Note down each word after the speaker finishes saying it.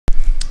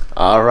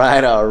All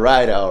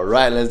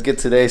right. Let's get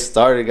today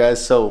started,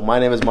 guys. So my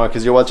name is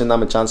Marcus. You're watching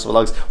Chance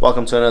Vlogs.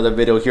 Welcome to another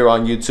video here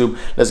on YouTube.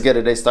 Let's get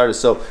today started.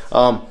 So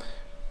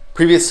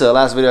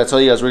last video I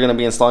told you guys we're gonna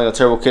be installing a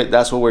turbo kit.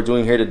 That's what we're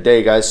doing here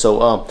today, guys.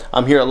 So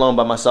I'm here alone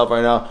by myself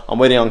right now. I'm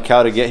waiting on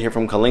Cal to get here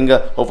from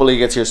Kalinga. Hopefully he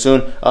gets here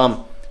soon.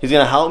 He's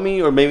gonna help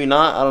me or maybe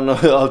not. I don't know.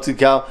 Up to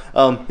Cal.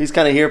 He's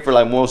kind of here for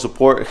like moral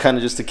support, kind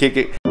of just to kick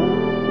it.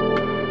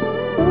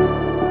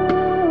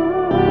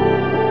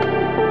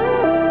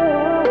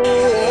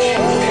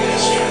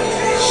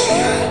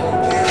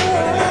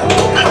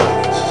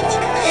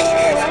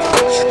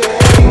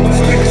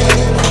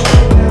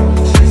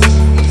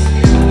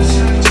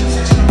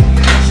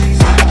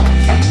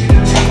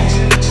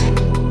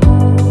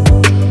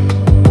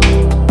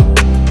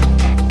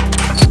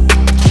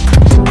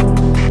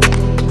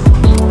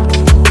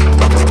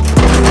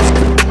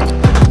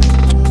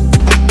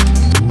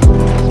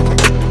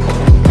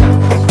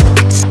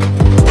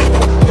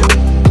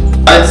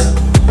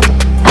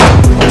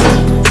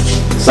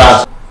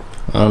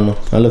 I don't know.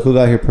 Now look who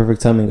got here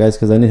perfect timing, guys,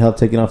 because I need help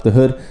taking off the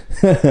hood.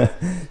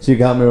 She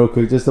got me real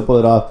quick just to pull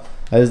it off.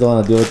 I just don't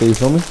want to deal with it. You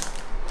feel me? You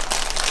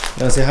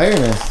want to say hi or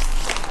no?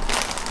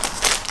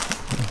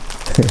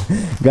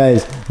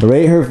 Guys,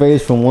 rate her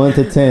face from 1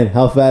 to 10.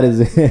 How fat is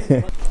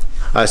it?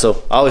 Alright,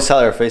 so I always tell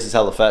her face is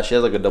hella fat. She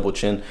has like a double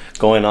chin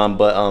going on,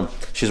 but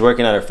she's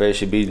working at her face.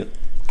 She'd be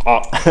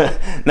yeah,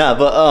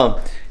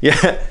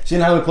 she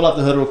didn't have me pull off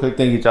the hood real quick.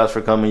 Thank you, Josh,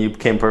 for coming. You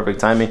came perfect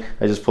timing.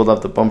 I just pulled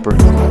off the bumper.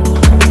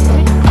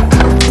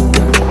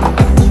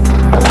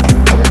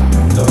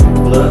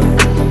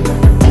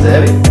 Is it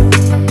heavy?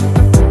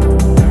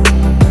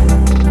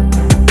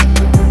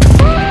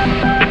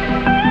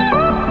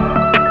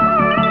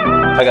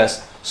 Hi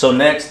guys, so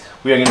next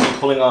we are going to be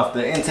pulling off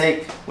the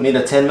intake. We need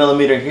a 10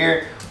 millimeter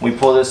here. We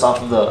pull this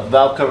off of the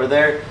valve cover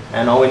there,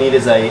 and all we need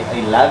is a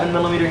 11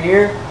 millimeter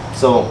here.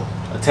 So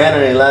a 10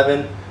 and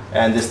 11,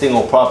 and this thing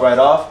will pop right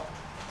off.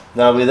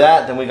 That'll be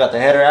that. Then we got the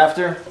header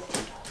after.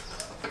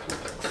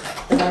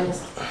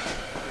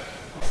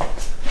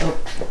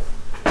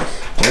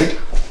 Ready?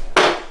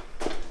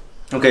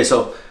 Okay,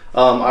 so I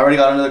already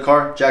got under the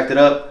car, jacked it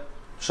up.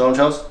 Show them,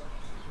 Charles.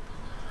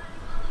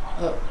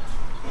 Oh,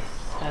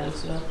 that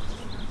looks good.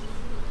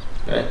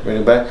 Okay, bring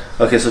it back.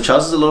 Okay, so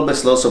Charles is a little bit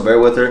slow, so bear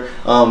with her.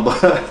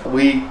 But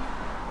we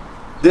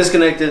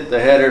disconnected the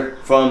header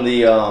from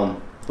the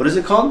what is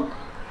it called?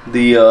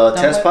 The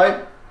test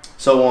pipe.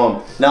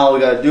 So now all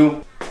we gotta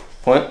do,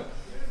 point.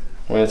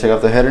 We're gonna take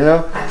off the header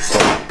now. So,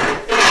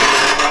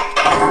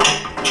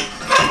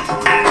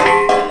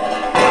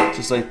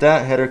 just like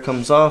that, header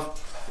comes off.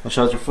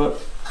 Show out your foot.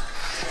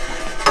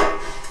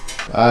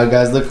 Alright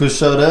guys, look who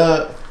showed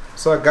up.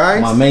 What's up,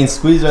 guys? My main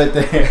squeeze right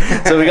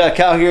there. So we got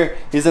Cal here.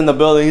 He's in the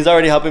building. He's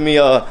already helping me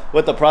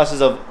with the process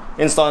of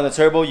installing the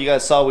turbo. You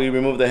guys saw we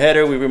removed the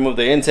header, we removed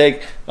the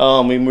intake,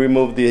 we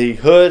removed the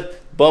hood,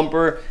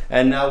 bumper,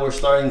 and now we're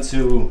starting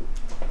to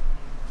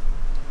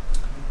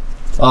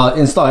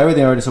install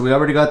everything already. So we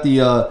already got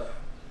the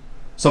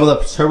some of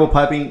the turbo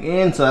piping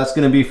in, so that's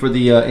going to be for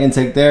the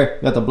intake there.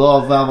 Got the blow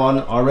off valve on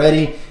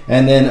already,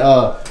 and then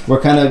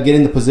we're kind of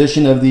getting the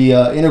position of the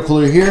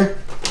intercooler here.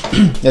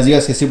 As you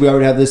guys can see, we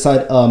already have this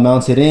side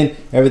mounted in.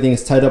 Everything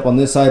is tied up on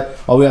this side.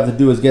 All we have to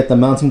do is get the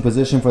mounting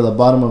position for the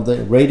bottom of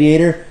the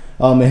radiator.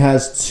 It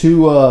has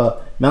two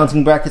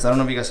mounting brackets. I don't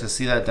know if you guys can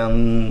see that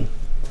down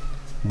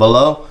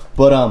below,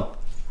 but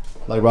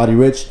like Roddy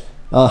Rich,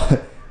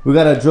 we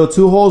gotta drill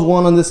 2 holes,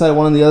 one on this side,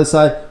 one on the other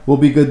side. We'll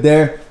be good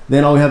there.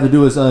 Then all we have to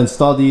do is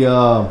install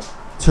the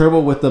turbo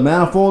with the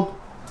manifold,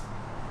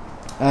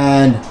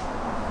 and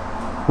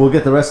we'll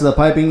get the rest of the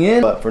piping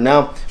in. But for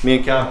now, me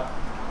and Cal.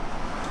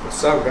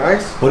 What's up,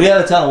 guys? What do you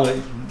have to tell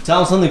them? Tell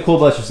them something cool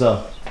about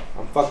yourself.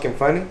 I'm fucking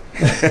funny.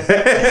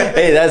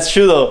 Hey, that's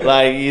true though.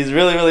 Like, he's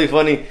really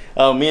funny.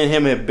 Me and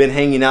him have been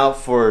hanging out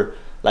for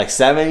like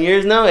 7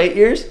 years now, 8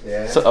 years.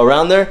 Yeah. So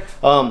around there.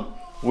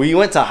 We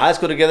went to high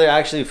school together.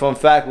 Actually, fun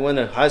fact, we went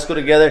to high school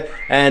together,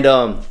 and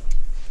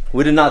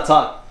we did not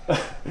talk. We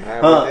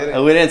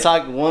didn't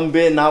talk one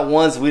bit, not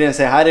once. We didn't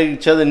say hi to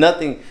each other,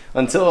 nothing,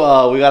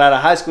 until we got out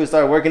of high school. We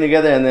started working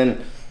together, and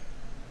then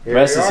the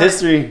rest is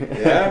history.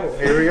 Yeah,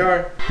 here we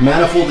are.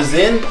 Manifold is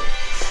in,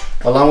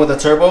 along with the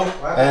turbo,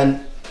 and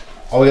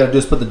all we gotta do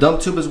is put the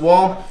dump tube as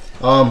well.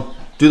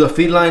 Do the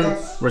feed line,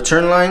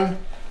 return line.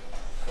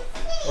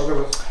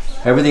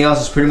 Everything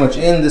else is pretty much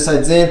in. This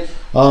side's in.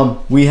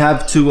 We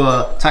have to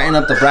tighten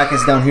up the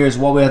brackets down here as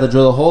well. We have to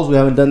drill the holes. We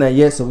haven't done that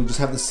yet, so we just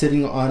have this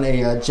sitting on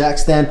a jack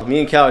stand. Me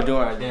and Cal are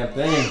doing our damn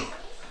thing.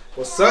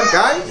 What's up,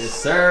 guys? Yes,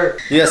 sir.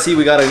 Yeah, see,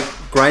 we got a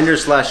grinder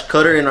 /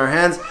 cutter in our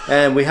hands,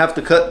 and we have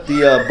to cut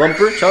the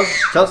bumper.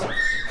 Charles.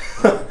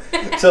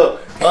 So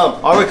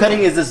all we're cutting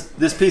is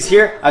this piece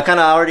here. I kind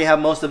of already have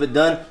most of it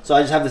done, so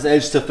I just have this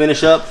edge to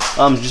finish up.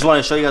 Just want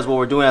to show you guys what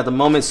we're doing at the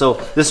moment. So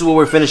this is what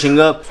we're finishing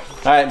up.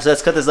 All right, so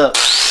let's cut this up.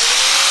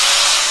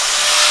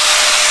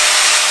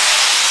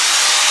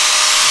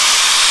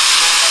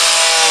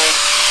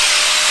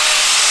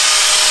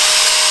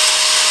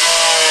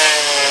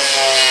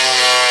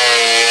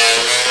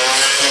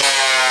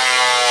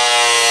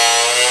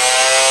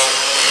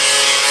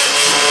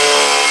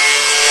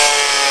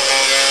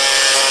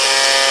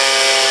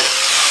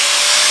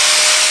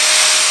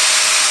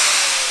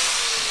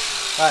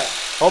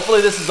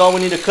 hopefully this is all we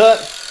need to cut.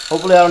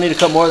 Hopefully I don't need to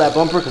cut more of that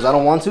bumper because I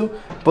don't want to.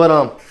 But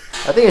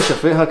I think it should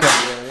fit, huh?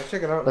 Yeah, let's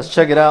check it out. Let's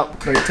check it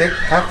out. So you take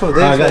half of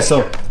this. Alright guys,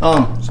 so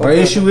our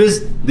issue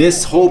is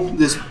this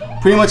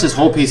pretty much this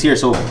whole piece here.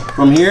 So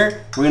from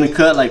here, we're gonna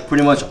cut like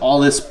pretty much all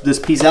this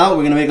piece out.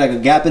 We're gonna make like a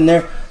gap in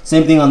there.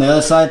 Same thing on the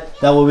other side.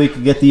 That way we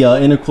can get the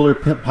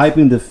intercooler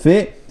piping to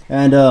fit.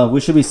 And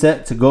we should be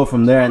set to go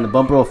from there, and the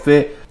bumper will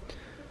fit.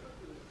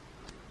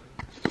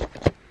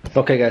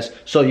 Okay guys,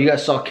 so you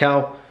guys saw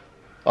Cal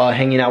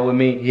hanging out with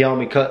me. He helped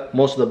me cut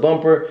most of the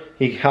bumper.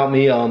 He helped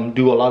me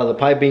do a lot of the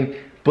piping,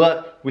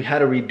 but we had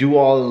to redo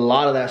a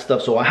lot of that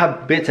stuff. So I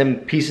have bits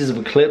and pieces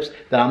of clips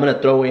that I'm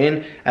gonna throw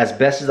in as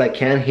best as I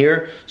can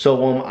here.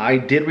 So I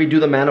did redo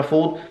the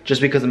manifold just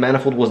because the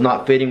manifold was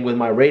not fitting with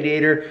my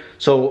radiator.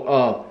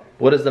 So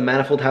what does the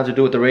manifold have to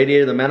do with the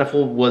radiator? The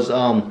manifold was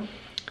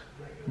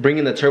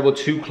bringing the turbo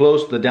too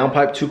close, the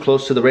downpipe too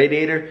close to the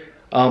radiator.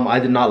 I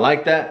did not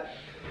like that.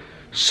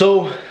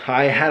 So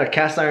I had a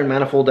cast iron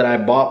manifold that I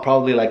bought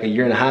probably like a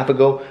year and a half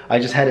ago. I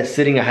just had it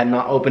sitting. I had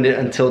not opened it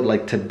until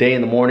like today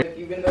in the morning.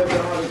 Even though they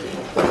don't have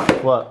the key.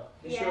 What?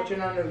 You sure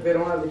turn on if they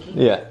don't have the key?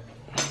 Yeah.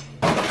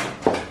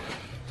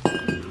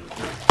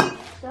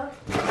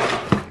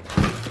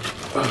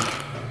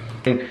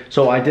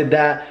 So I did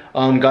that,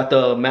 got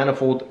the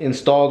manifold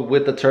installed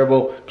with the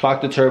turbo,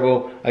 clocked the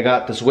turbo. I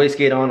got this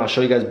wastegate on. I'll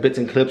show you guys bits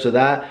and clips of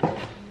that.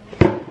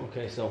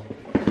 Okay, so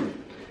I'm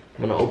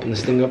gonna open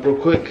this thing up real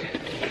quick.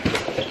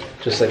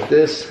 Just like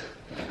this.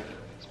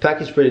 It's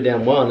packaged pretty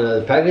damn well, and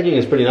the packaging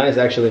is pretty nice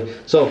actually.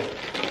 So,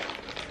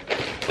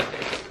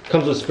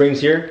 comes with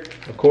springs here,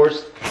 of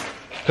course.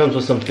 Comes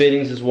with some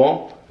fittings as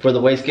well for the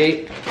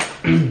wastegate.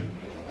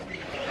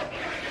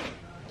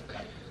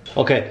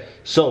 Okay,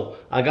 so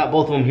I got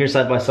both of them here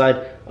side by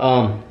side.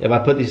 If I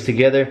put these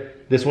together,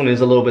 this one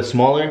is a little bit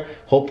smaller.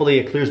 Hopefully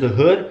it clears the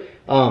hood.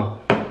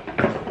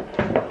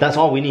 That's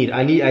all we need.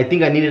 I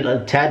think I needed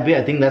a tad bit.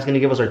 I think that's gonna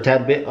give us our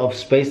tad bit of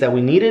space that we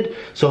needed.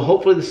 So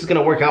hopefully this is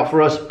gonna work out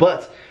for us.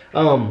 But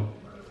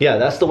yeah,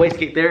 that's the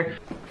wastegate there.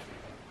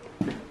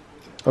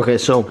 Okay,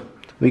 so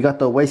we got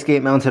the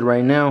wastegate mounted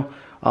right now.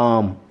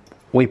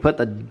 We put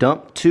the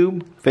dump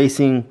tube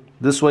facing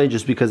this way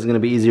just because it's gonna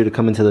be easier to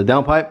come into the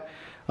downpipe.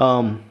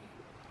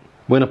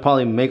 We're gonna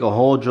probably make a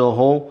hole, drill a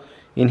hole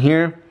in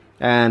here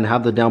and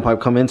have the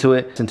downpipe come into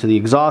it, into the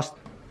exhaust.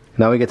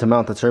 Now we get to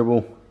mount the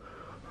turbo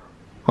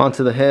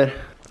onto the head.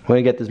 We're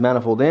gonna get this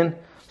manifold in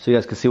so you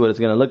guys can see what it's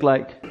gonna look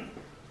like.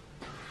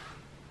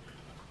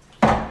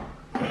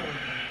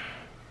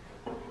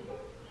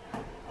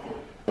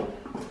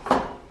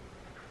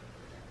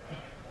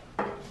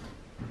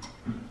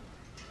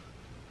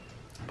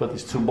 Put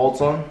these two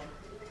bolts on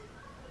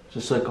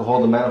just so it can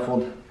hold the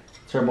manifold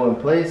turbo in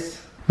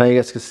place. Now you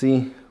guys can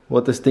see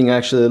what this thing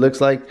actually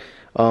looks like.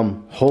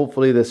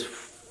 Hopefully this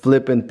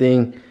flipping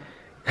thing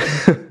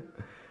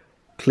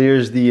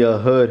clears the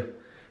hood.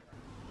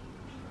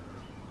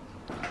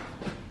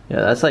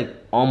 Yeah, that's like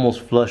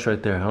almost flush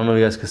right there. I don't know if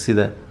you guys can see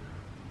that.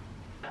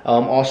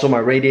 Also my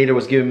radiator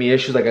was giving me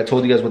issues like I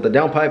told you guys with the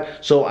downpipe,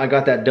 so I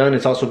got that done.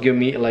 It's also giving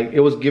me like, it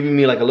was giving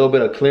me like a little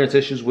bit of clearance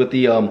issues with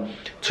the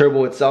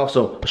turbo itself.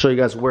 So I'll show you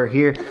guys where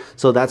here.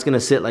 So that's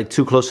gonna sit like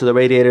too close to the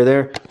radiator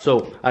there.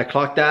 So I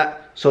clocked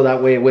that so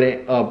that way it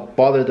wouldn't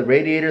bother the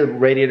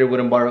radiator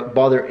wouldn't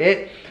bother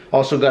it.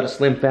 Also got a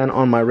slim fan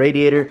on my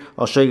radiator.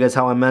 I'll show you guys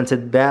how I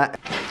mounted that.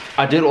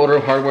 I did order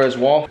hardware as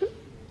well.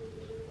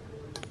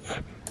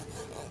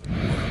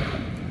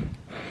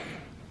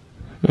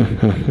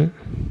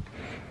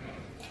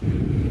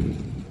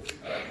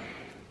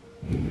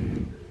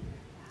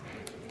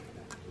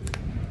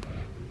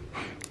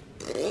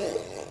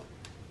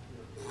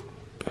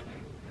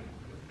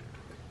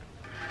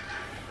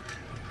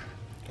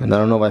 And I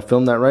don't know if I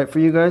filmed that right for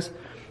you guys,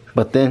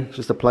 but then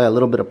just apply a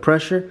little bit of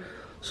pressure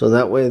so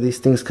that way these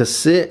things can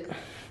sit.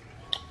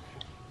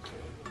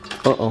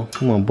 Uh-oh,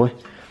 come on boy.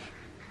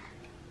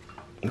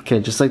 Okay,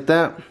 just like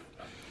that.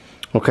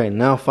 Okay,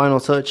 now final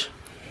touch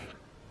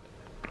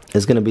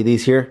is gonna be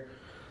these here.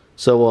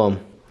 So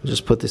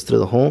just put this through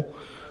the hole,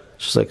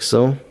 just like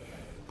so.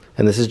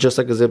 And this is just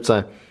like a zip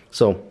tie.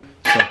 So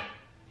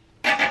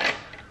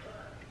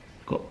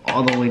go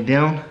all the way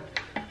down,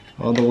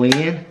 all the way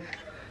in,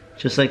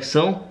 just like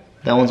so.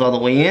 That one's all the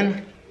way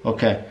in.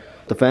 Okay,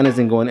 the fan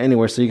isn't going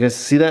anywhere, so you guys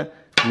see that?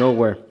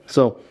 Nowhere.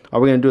 So all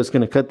we're gonna do is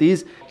gonna cut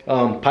these.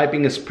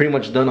 Piping is pretty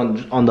much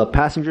done on the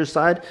passenger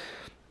side.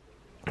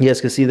 You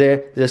guys can see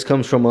there, this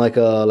comes from like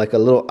a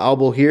little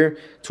elbow here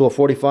to a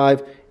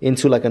 45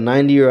 into like a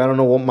 90, or I don't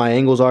know what my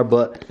angles are,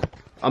 but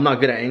I'm not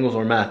good at angles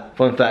or math,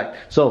 fun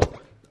fact. So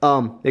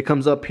it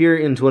comes up here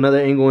into another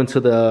angle into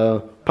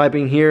the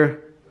piping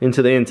here,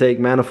 into the intake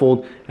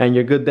manifold, and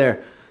you're good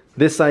there.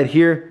 This side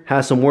here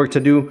has some work to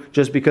do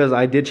just because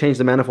I did change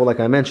the manifold like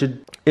I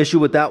mentioned. Issue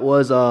with that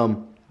was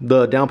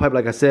the downpipe,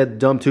 like I said,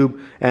 dump tube,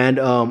 and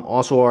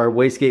also our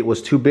wastegate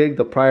was too big.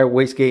 The prior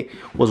wastegate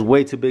was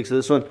way too big, so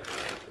this one,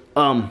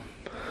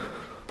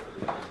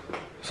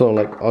 so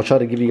like I'll try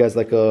to give you guys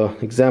like a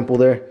example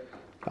there.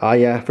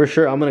 Yeah, for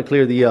sure I'm gonna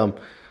clear the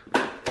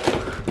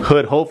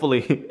hood.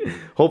 Hopefully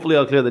hopefully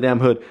I'll clear the damn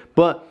hood.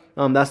 But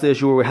that's the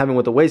issue we're having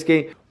with the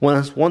wastegate.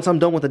 Once I'm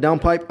done with the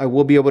downpipe, I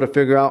will be able to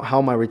figure out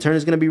how my return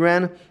is going to be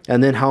ran,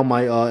 and then how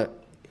my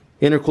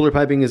intercooler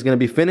piping is going to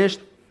be finished.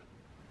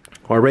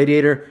 Our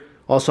radiator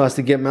also has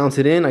to get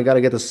mounted in. I got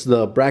to get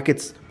the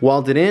brackets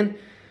welded in.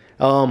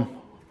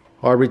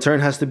 Our return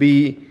has to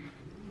be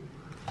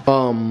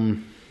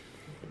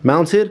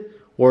mounted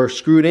or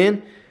screwed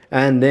in,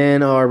 and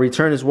then our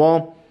return as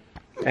well.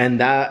 And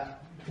that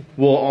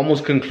will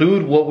almost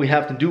conclude what we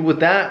have to do with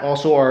that.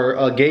 Also,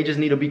 our gauges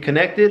need to be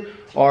connected,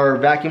 our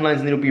vacuum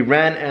lines need to be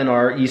ran, and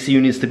our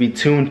ECU needs to be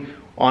tuned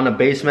on a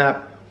base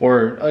map,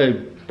 or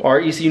our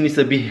ECU needs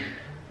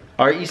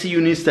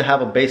to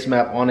have a base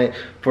map on it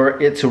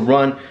for it to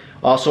run.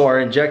 Also, our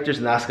injectors,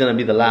 and that's gonna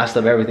be the last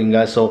of everything,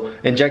 guys. So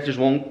injectors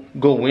won't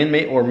go in,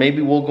 or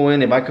maybe we'll go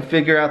in. If I could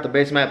figure out the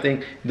base map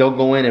thing, they'll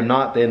go in. If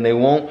not, then they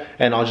won't,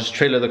 and I'll just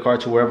trailer the car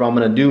to wherever I'm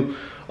gonna do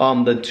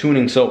the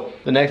tuning. So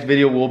the next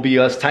video will be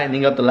us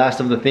tightening up the last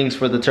of the things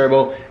for the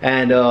turbo,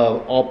 and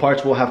all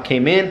parts will have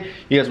came in.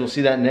 You guys will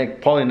see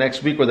that probably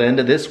next week or the end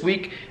of this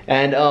week.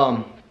 And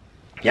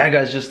yeah,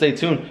 guys, just stay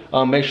tuned.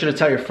 Make sure to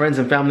tell your friends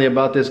and family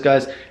about this,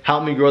 guys.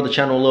 Help me grow the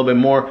channel a little bit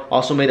more.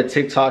 Also made a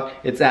TikTok.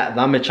 It's at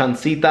Dame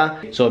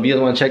Chancita. So if you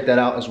guys want to check that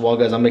out as well,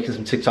 guys, I'm making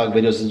some TikTok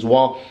videos as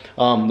well.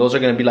 Those are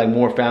going to be like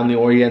more family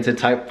oriented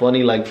type,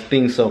 funny like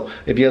things. So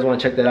if you guys want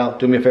to check that out,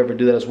 do me a favor,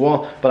 do that as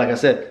well. But like I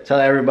said, tell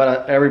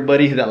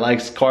everybody that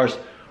likes cars,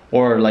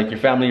 or like your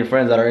family, your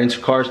friends that are into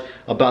cars,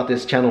 about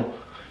this channel.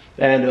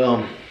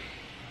 And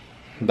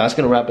that's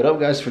going to wrap it up,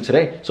 guys, for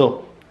today.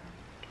 So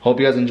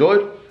hope you guys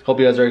enjoyed. Hope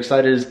you guys are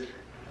excited,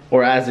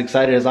 or as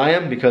excited as I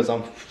am, because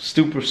I'm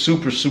super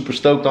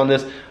stoked on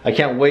this. I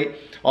can't wait.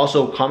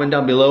 Also, comment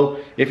down below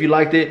if you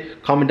liked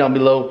it. Comment down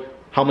below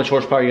how much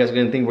horsepower you guys are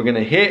gonna think we're gonna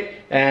hit.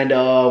 And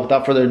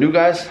without further ado,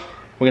 guys,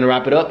 we're gonna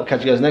wrap it up. I'll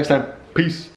catch you guys next time. Peace.